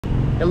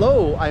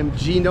Hello, I'm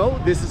Gino.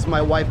 This is my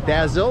wife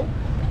Dazzle.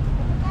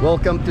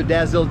 Welcome to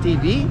Dazzle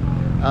TV.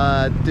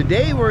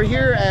 Today we're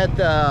here at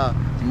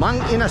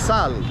Mang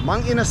Inasal. Mang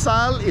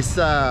Inasal is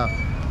a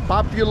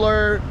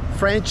popular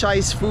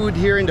franchise food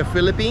here in the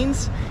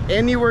Philippines.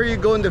 Anywhere you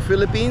go in the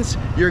Philippines,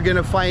 you're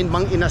gonna find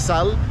Mang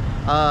Inasal.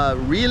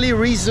 Really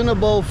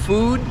reasonable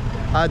food.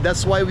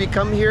 That's why we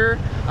come here.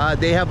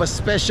 They have a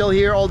special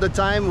here all the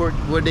time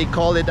where they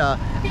call it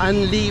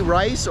unli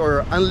rice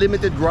or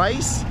unlimited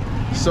rice.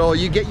 So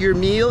you get your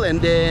meal and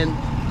then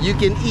you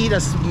can eat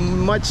as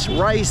much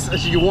rice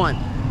as you want.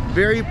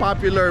 Very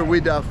popular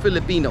with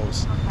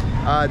Filipinos.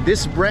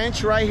 This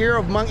branch right here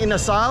of Mang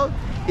Inasal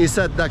is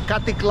at the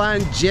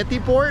Caticlan jetty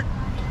port,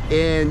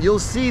 and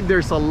you'll see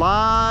there's a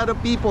lot of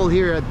people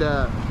here at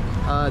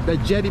the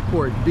jetty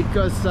port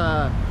because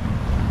the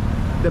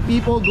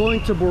people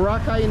going to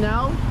Boracay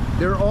now,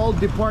 they're all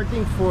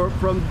departing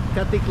from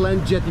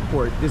Caticlan jetty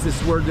port. This is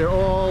where they're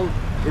all.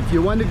 If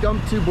you want to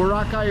come to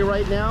Boracay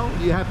right now,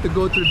 you have to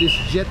go through this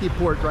jetty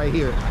port right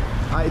here.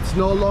 It's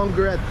no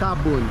longer at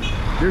Tabun.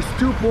 There's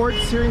two ports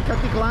here in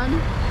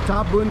Caticlan,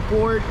 Tabun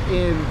port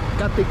and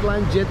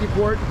Caticlan jetty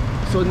port.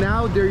 So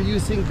now they're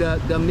using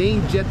the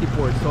main jetty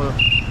port. So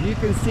you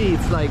can see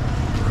it's like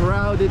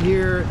crowded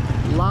here.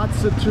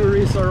 Lots of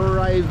tourists are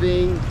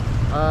arriving.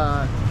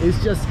 It's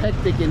just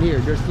hectic in here.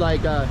 There's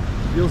like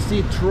you'll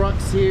see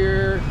trucks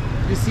here.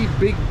 You see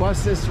big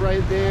buses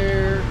right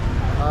there.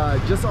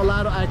 Just a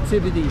lot of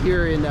activity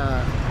here in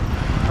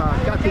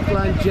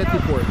Caticlan jetty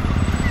port.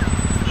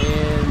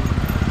 And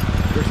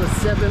there's a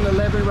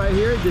 7-Eleven right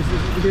here. This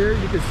is here.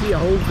 You can see a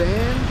whole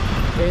van,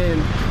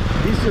 and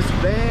it's just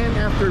van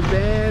after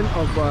van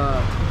of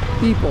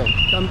people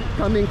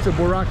coming to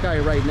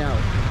Boracay right now.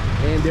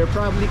 And they're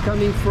probably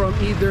coming from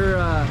either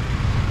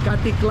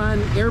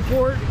Caticlan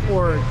Airport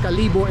or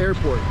Calibo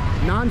Airport,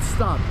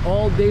 non-stop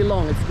all day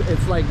long.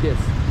 It's like this.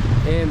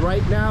 And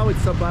right now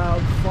it's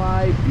about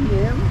 5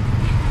 p.m.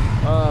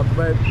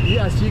 But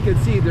yeah, as you can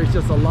see, there's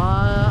just a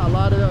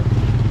lot of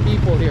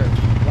people here.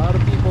 A lot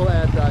of people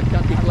at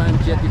Caticlan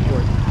jetty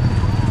port.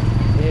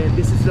 And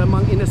this is the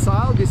Mang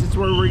Inasal. This is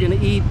where we're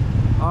gonna eat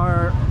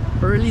our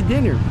early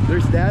dinner.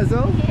 There's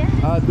Dazzle.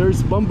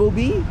 There's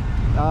Bumblebee.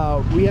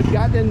 We have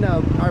gotten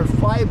our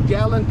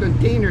 5-gallon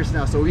containers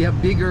now, so we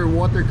have bigger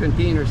water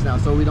containers now,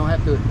 so we don't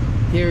have to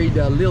carry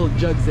the little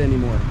jugs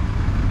anymore.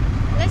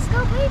 Let's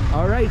go, babe.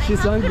 All right, she's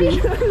hungry.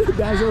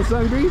 Dazzle's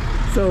hungry,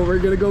 so we're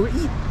gonna go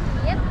eat.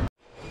 Yep.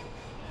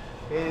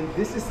 And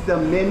this is the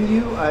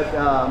menu at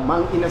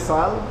Mang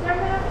Inasal.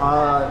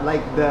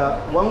 Like the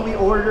one we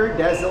ordered,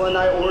 Dazzle and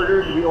I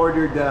ordered, we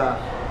ordered the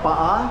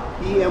Pa'a,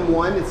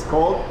 PM1 it's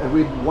called,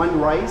 with one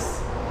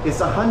rice.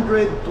 It's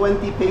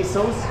 120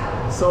 pesos,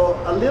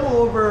 so a little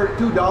over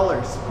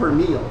 $2 per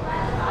meal.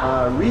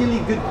 Really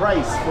good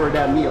price for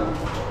that meal.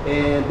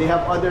 And they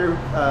have other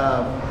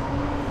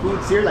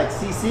foods here like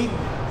sisig.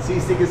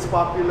 Sisig is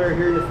popular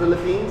here in the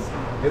Philippines.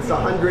 It's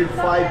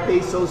 105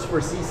 pesos for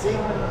sisig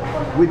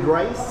with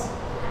rice.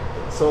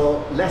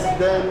 So less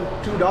than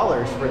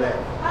 $2 for that.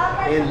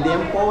 And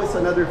liempo is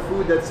another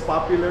food that's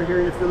popular here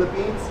in the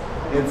Philippines.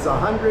 It's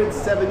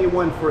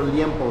 171 for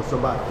liempo, so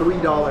about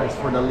 $3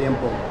 for the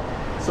liempo.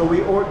 So we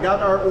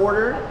got our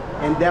order,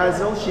 and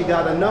Dazzle, she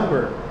got a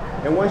number.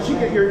 And once you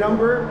get your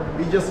number,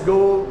 you just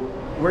go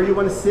where you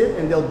want to sit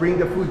and they'll bring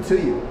the food to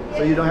you.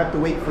 So you don't have to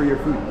wait for your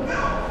food.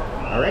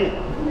 All right.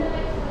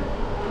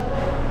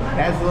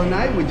 Dazzle and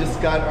I, we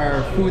just got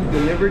our food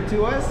delivered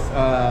to us.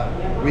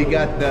 We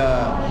got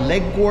the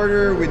leg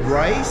quarter with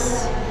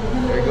rice.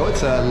 There you go,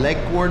 it's a leg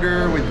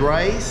quarter with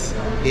rice.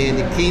 And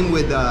it came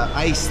with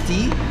iced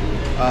tea.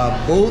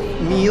 Both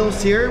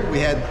meals here, we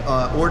had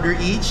order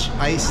each,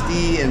 iced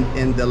tea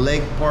and the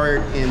leg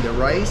part and the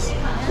rice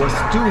was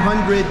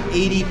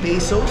 280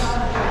 pesos.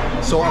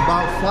 So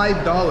about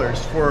 $5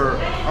 for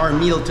our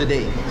meal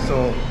today.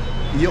 So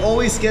you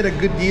always get a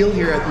good deal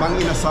here at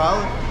Mang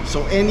Inasal.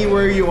 So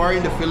anywhere you are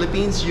in the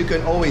Philippines, you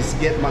can always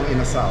get Mang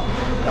Inasal.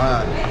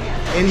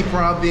 Any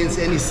province,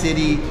 any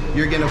city,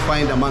 you're gonna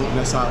find a Mang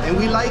Inasal. And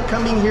we like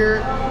coming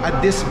here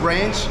at this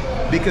branch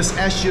because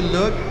as you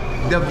look,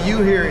 the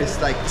view here is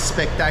like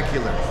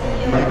spectacular.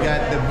 You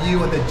got the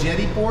view of the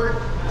jetty port,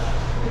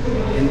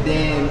 and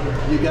then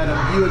you got a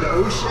view of the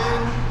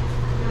ocean,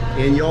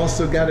 and you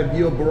also got a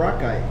view of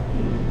Boracay.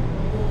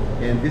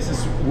 And this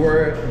is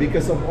where,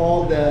 because of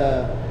all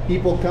the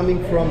people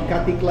coming from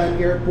Caticlan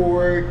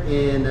Airport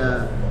and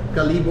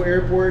Calibo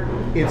Airport,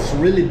 it's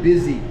really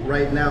busy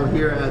right now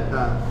here at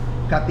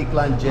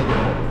Caticlan jetty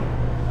port.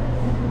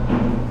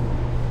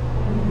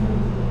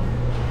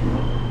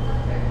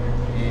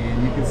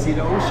 You can see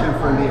the ocean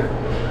from here.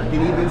 You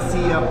can even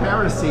see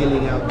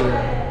parasailing out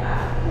there.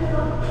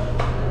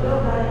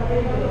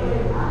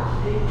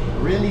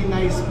 Really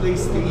nice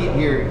place to eat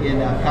here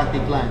in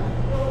Caticlan.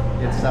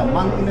 It's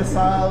Mang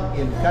Inasal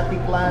in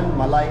Caticlan,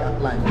 Malay,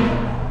 Aklan.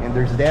 And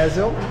there's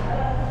Dazzle.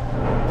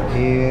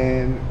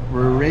 And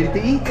we're ready to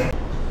eat.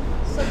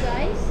 So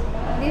guys,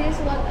 this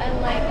is what I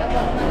like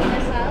about Mang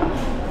Inasal.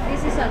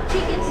 This is a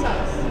chicken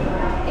sauce.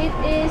 It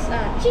is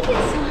a chicken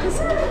sauce.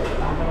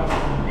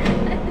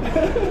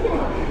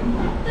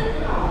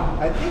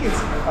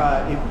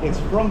 think it's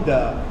from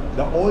the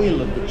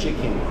oil of the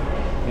chicken,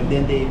 and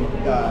then they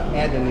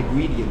add an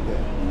ingredient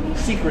there.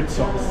 Secret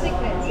sauce.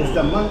 Secret. It's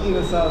the Mang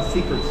Inasal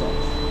secret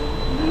sauce.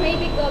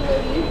 Maybe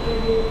coloring.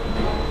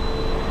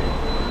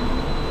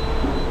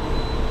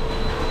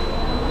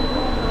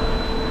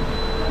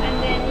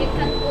 And then you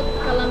can put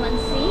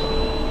calamansi.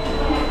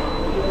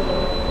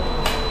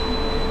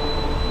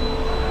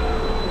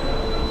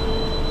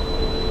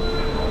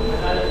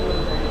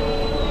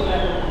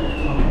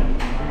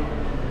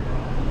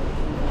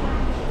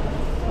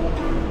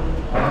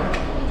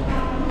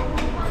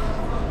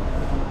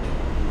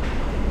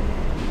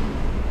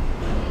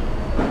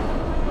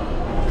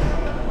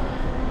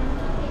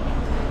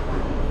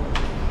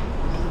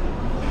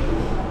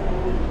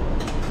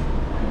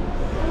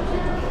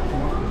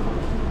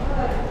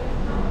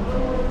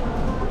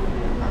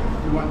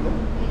 You want them?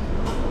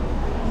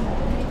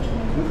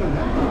 You can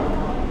have them.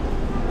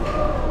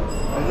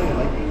 I really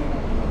like it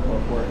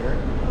for here.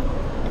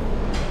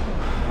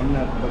 I'm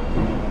not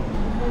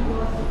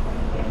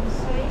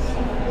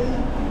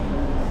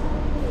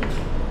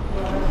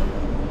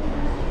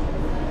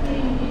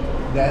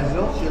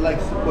Dazzle, she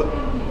likes to put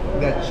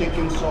that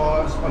chicken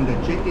sauce on the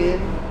chicken.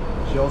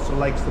 She also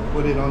likes to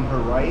put it on her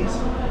rice.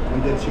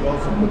 And then she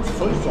also puts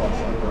soy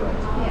sauce on her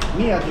rice. Yeah.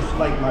 Me, I just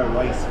like my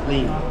rice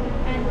plain.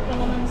 And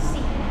calamansi.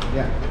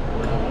 Yeah.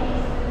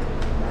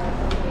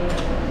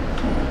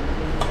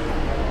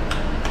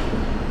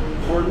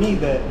 For me,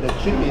 the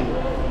chicken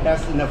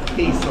has enough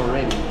taste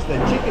already. The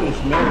chicken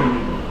is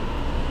marinated.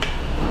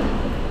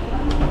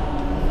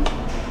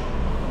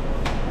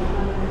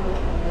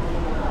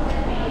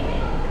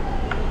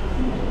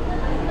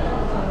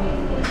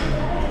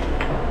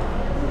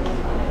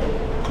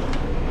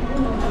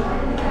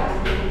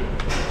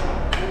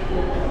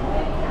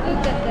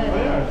 Look at that. Oh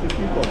yeah, I see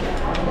people. Oh yeah.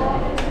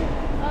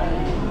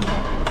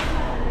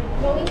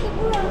 Going to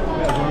Boracay.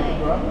 Yeah, going to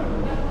Boracay.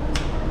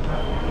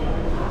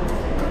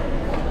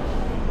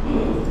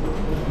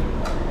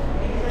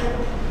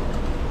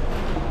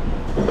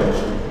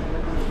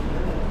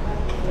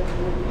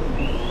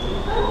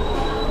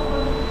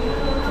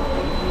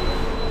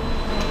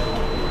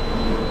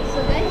 So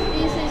guys,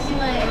 this is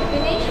my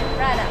finished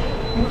product.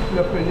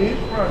 The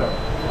finished product.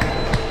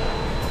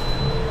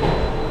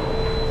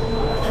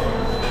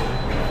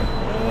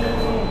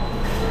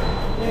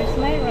 There's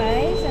my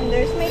rice and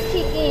there's my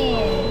chicken.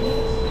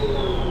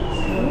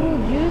 Ooh,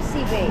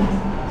 juicy base.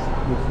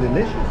 Looks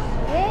delicious.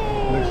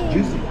 Yay! Looks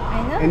juicy. I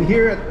know. And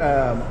here at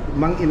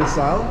Mang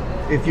Inasal,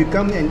 if you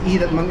come and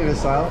eat at Mang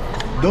Inasal,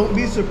 don't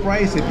be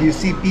surprised if you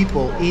see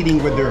people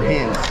eating with their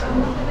hands.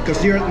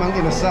 Because here at Mang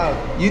Inasal,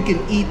 you can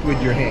eat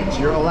with your hands.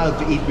 You're allowed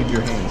to eat with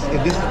your hands. And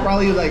this is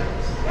probably like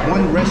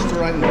one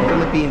restaurant in the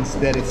Philippines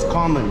that it's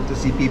common to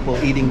see people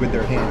eating with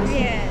their hands.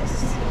 Yes.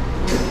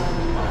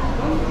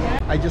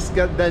 I just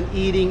got done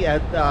eating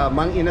at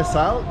Mang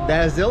Inasal.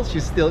 Dazzle,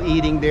 she's still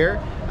eating there.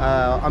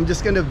 I'm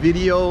just gonna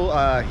video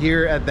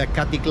here at the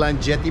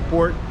Caticlan jetty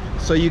port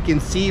so you can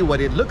see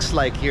what it looks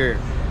like here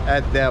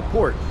at the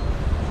port.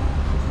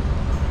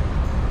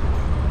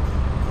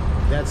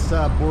 That's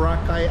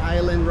Boracay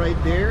Island right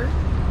there,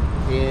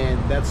 and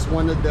that's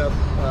one of the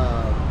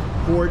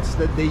ports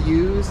that they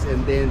use.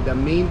 And then the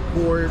main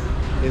port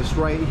is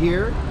right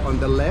here on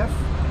the left.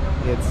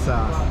 It's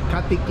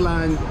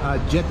Caticlan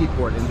jetty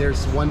port, and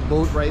there's one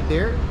boat right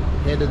there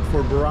headed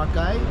for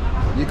Boracay.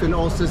 You can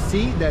also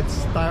see that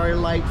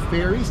Starlight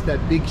ferries, that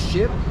big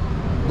ship.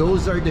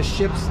 Those are the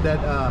ships that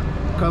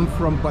come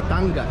from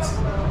Batangas.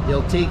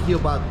 They'll take you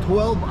about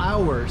 12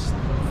 hours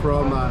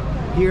from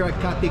here at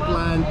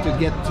Caticlan to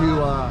get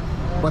to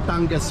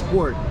Batangas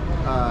port,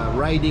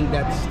 riding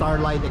that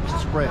Starlight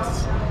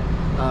Express.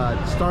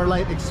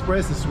 Starlight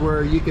Express is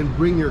where you can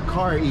bring your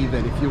car,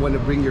 even if you want to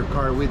bring your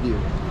car with you.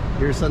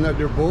 Here's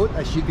another boat,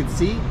 as you can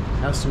see,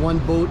 as one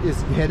boat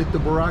is headed to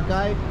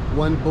Boracay,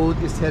 one boat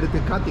is headed to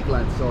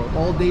Caticlan. So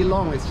all day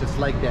long it's just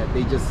like that.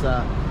 They just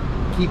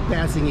keep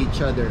passing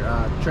each other,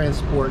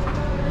 transport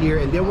here.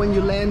 And then when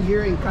you land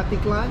here in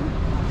Caticlan,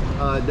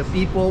 the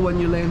people, when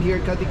you land here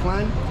in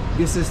Caticlan,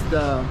 this is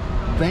the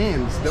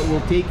vans that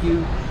will take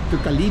you to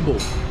Calibo.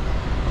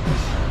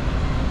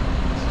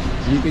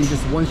 You can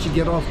just, once you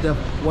get off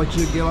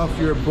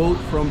your boat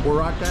from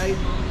Boracay,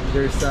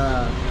 there's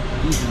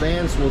these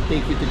vans will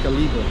take you to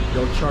Calibo.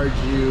 They'll charge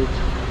you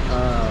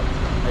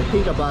I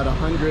think about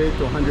 100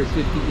 to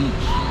 150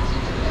 each.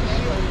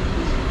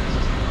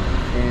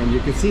 And you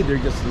can see they're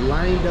just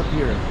lined up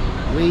here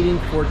waiting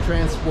for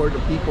transport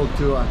of people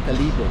to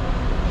Calibo.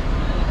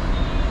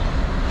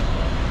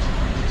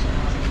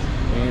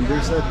 And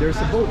there's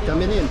a boat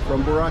coming in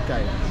from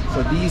Boracay.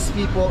 So these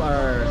people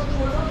are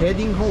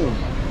heading home,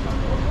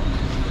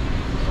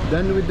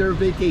 done with their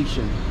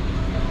vacation.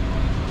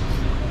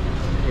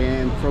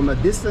 And from a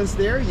distance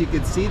there, you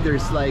can see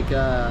there's like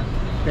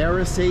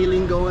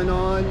parasailing going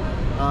on.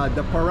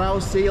 The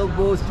Parao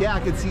sailboats, yeah, I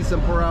can see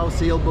some Parao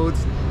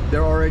sailboats.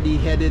 They're already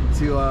headed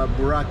to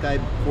Boracay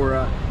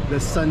for the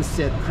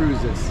sunset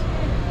cruises.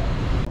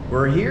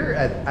 We're here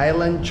at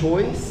Island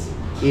Choice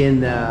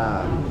in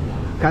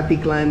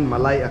Caticlan,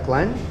 Malay,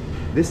 Aklan.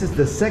 This is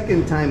the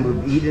second time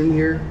we've eaten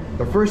here.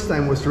 The first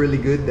time was really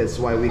good, that's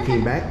why we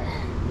came back.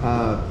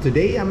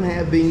 Today I'm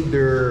having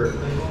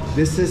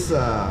this is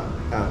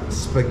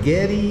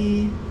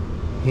spaghetti,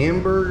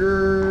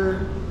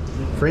 hamburger,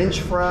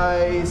 French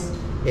fries,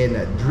 and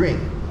a drink.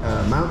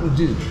 Mountain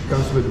Dew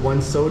comes with one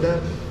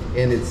soda,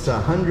 and it's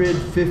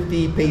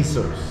 150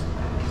 pesos.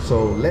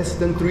 So less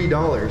than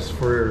 $3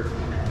 for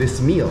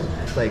this meal.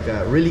 It's like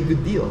a really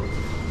good deal.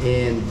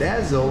 And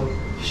Dazzle,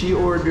 she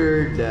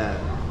ordered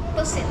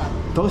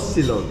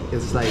tosilog.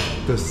 It's like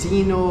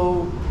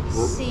tocino,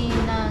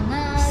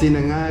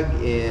 sinangag,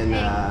 and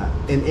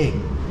an egg.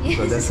 Yes.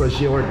 So that's what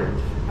she ordered.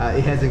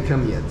 It hasn't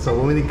come yet.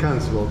 So when it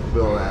comes, we'll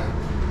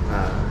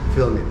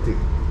film it too.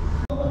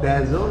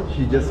 Dazzle,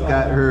 she just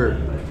got her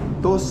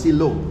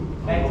tosilog.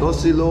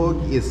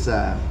 Tosilog is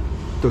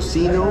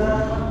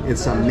tocino.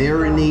 It's a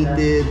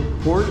marinated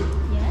pork,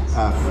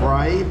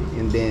 fried,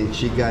 and then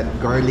she got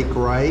garlic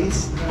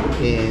rice,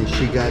 and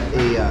she got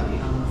a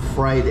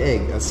fried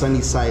egg, a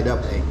sunny side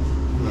up egg,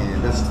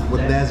 and that's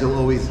what Dazzle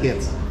always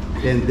gets.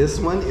 And this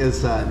one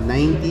is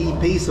 90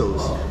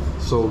 pesos,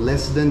 so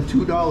less than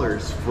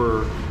 $2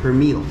 for her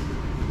meal.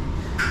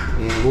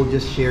 And we'll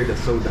just share the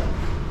soda.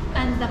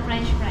 And the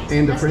French fries.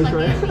 And the French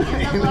fries. And the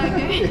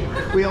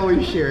burger. We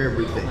always share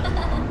everything.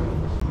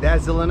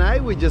 Dazzle and I,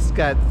 we just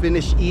got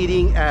finished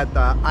eating at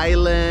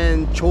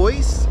Island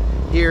Choice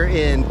here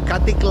in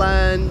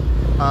Caticlan,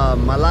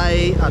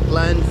 Malay,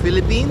 Aklan,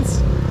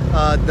 Philippines.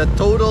 The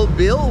total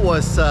bill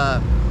was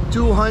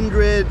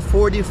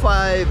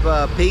 245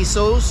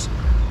 pesos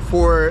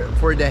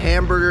for the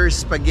hamburger,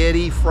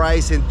 spaghetti,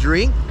 fries, and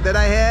drink that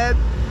I had.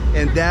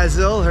 And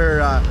Dazzle,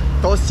 her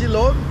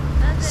tosilog.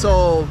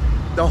 So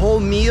the whole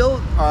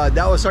meal,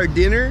 that was our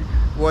dinner,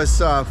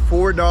 was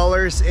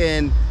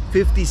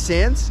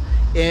 $4.50.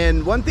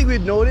 And one thing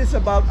we've noticed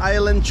about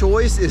Island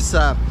Choice is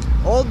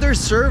all their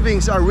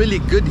servings are really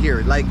good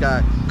here, like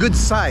good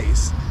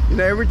size. You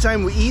know, every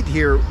time we eat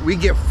here, we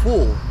get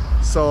full.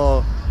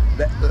 So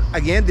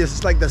again, this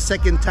is like the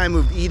second time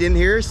we've eaten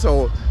here,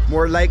 so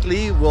more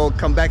likely we'll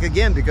come back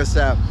again, because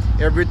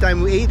every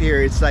time we eat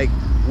here, it's like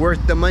worth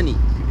the money.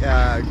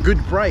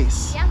 Good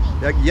price. Yummy.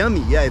 Like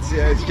yummy, yeah, it's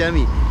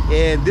yummy.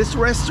 And this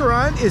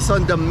restaurant is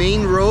on the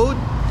main road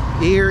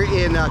here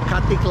in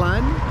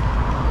Caticlan.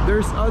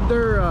 There's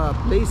other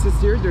places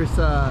here. There's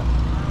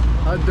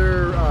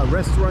other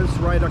restaurants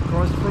right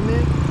across from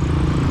it,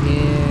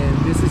 and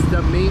this is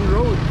the main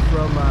road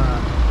from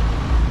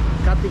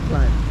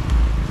Caticlan.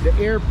 The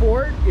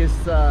airport is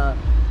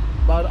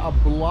about a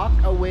block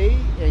away,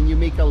 and you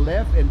make a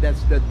left, and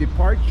that's the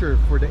departure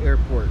for the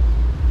airport.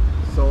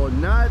 So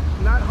not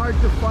hard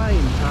to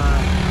find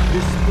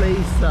this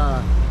place,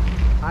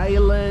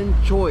 Island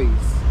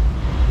Choice,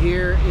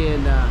 here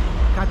in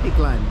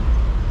Caticlan.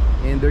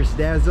 And there's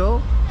Dazzle,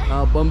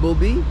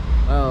 Bumblebee.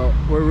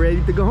 We're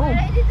ready to go home.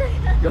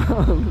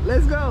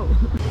 Let's go.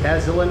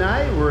 Dazzle and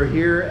I, we're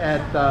here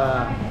at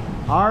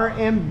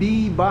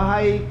RMB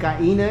Bahay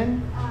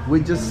Kainan. We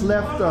just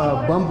left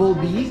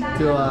Bumblebee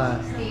to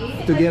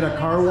get a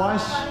car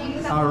wash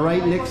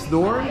right next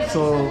door.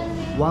 So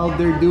while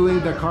they're doing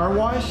the car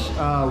wash,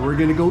 we're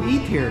gonna go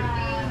eat here.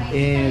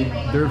 And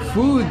their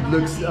food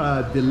looks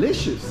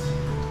delicious.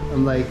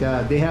 Like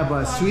they have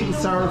a sweet and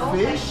sour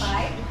fish.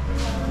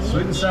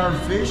 Sweet and sour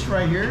fish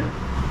right here.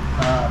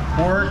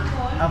 Pork,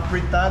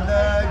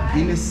 afritada,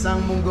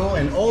 ginisang munggo,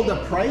 and all the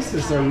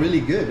prices are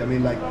really good. I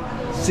mean, like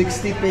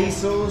 60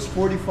 pesos,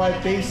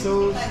 45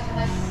 pesos.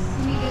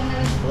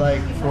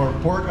 Like for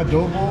pork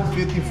adobo,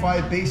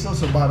 55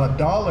 pesos, about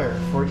 $1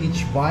 for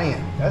each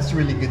viand. That's a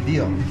really good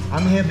deal.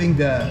 I'm having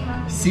the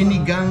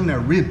sinigang na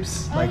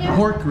ribs, like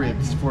pork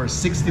ribs, for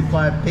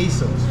 65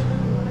 pesos.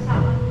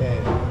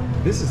 And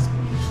this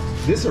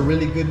is a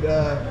really good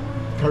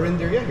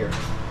carinderia here.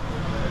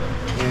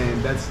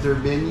 And that's their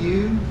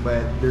menu,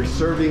 but they're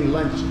serving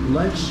lunch.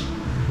 Lunch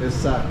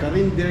is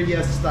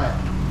carinderia style.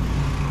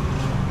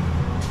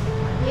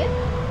 Yeah.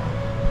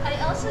 I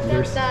also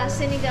got the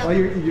sinigang. Oh,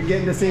 you're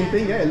getting the same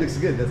thing? Yeah, it looks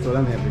good. That's what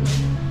I'm having.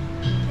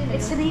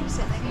 It's ribs.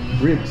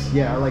 Ribs,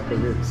 yeah, I like the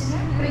ribs.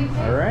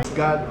 All right,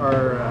 got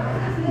our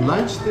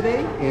lunch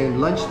today,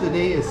 and lunch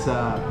today is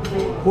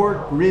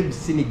pork rib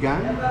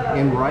sinigang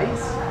and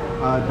rice.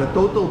 The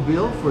total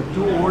bill for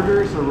 2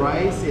 orders of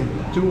rice and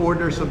 2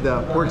 orders of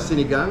the pork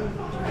sinigang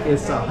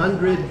is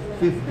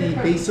 150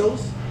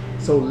 pesos,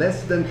 so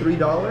less than $3.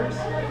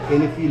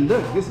 And if you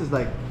look, this is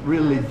like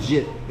real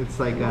legit. It's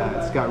like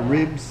it's got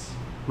ribs,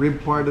 rib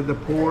part of the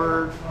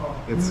pork.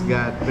 It's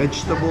got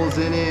vegetables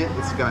in it.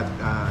 It's got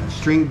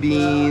string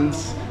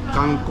beans,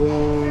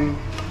 kangkong.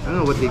 I don't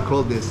know what they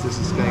call this. This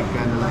is kind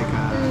of like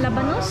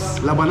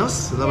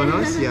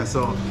labanos. Yeah.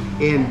 So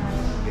and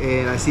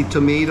I see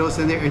tomatoes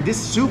in there. And this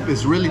soup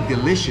is really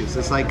delicious.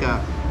 It's like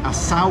a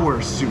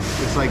sour soup.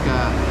 It's like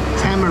a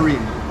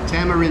tamarind.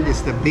 Tamarind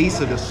is the base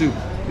of the soup.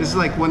 This is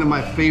like one of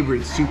my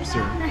favorite soups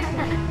here.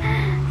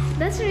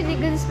 That's really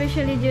good,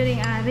 especially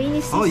during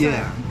rainy season. Oh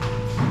yeah.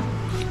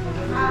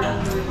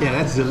 Yeah,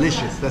 that's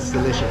delicious. That's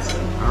delicious.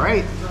 All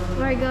right.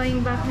 We're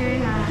going back here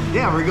now.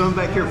 Yeah, we're going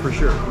back here for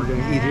sure. We're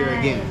going to eat here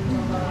again.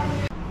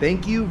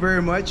 Thank you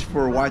very much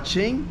for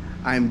watching.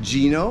 I'm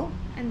Gino.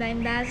 And I'm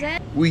Dazzle.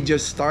 We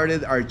just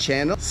started our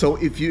channel, so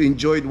if you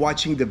enjoyed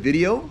watching the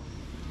video,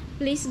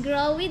 Please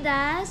grow with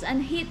us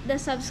and hit the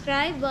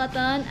subscribe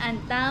button and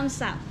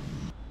thumbs up.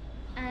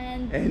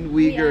 and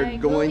we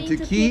are going to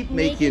keep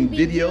making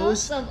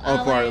videos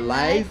of our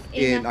life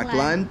in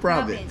Aklan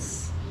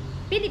province.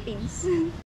 Philippines.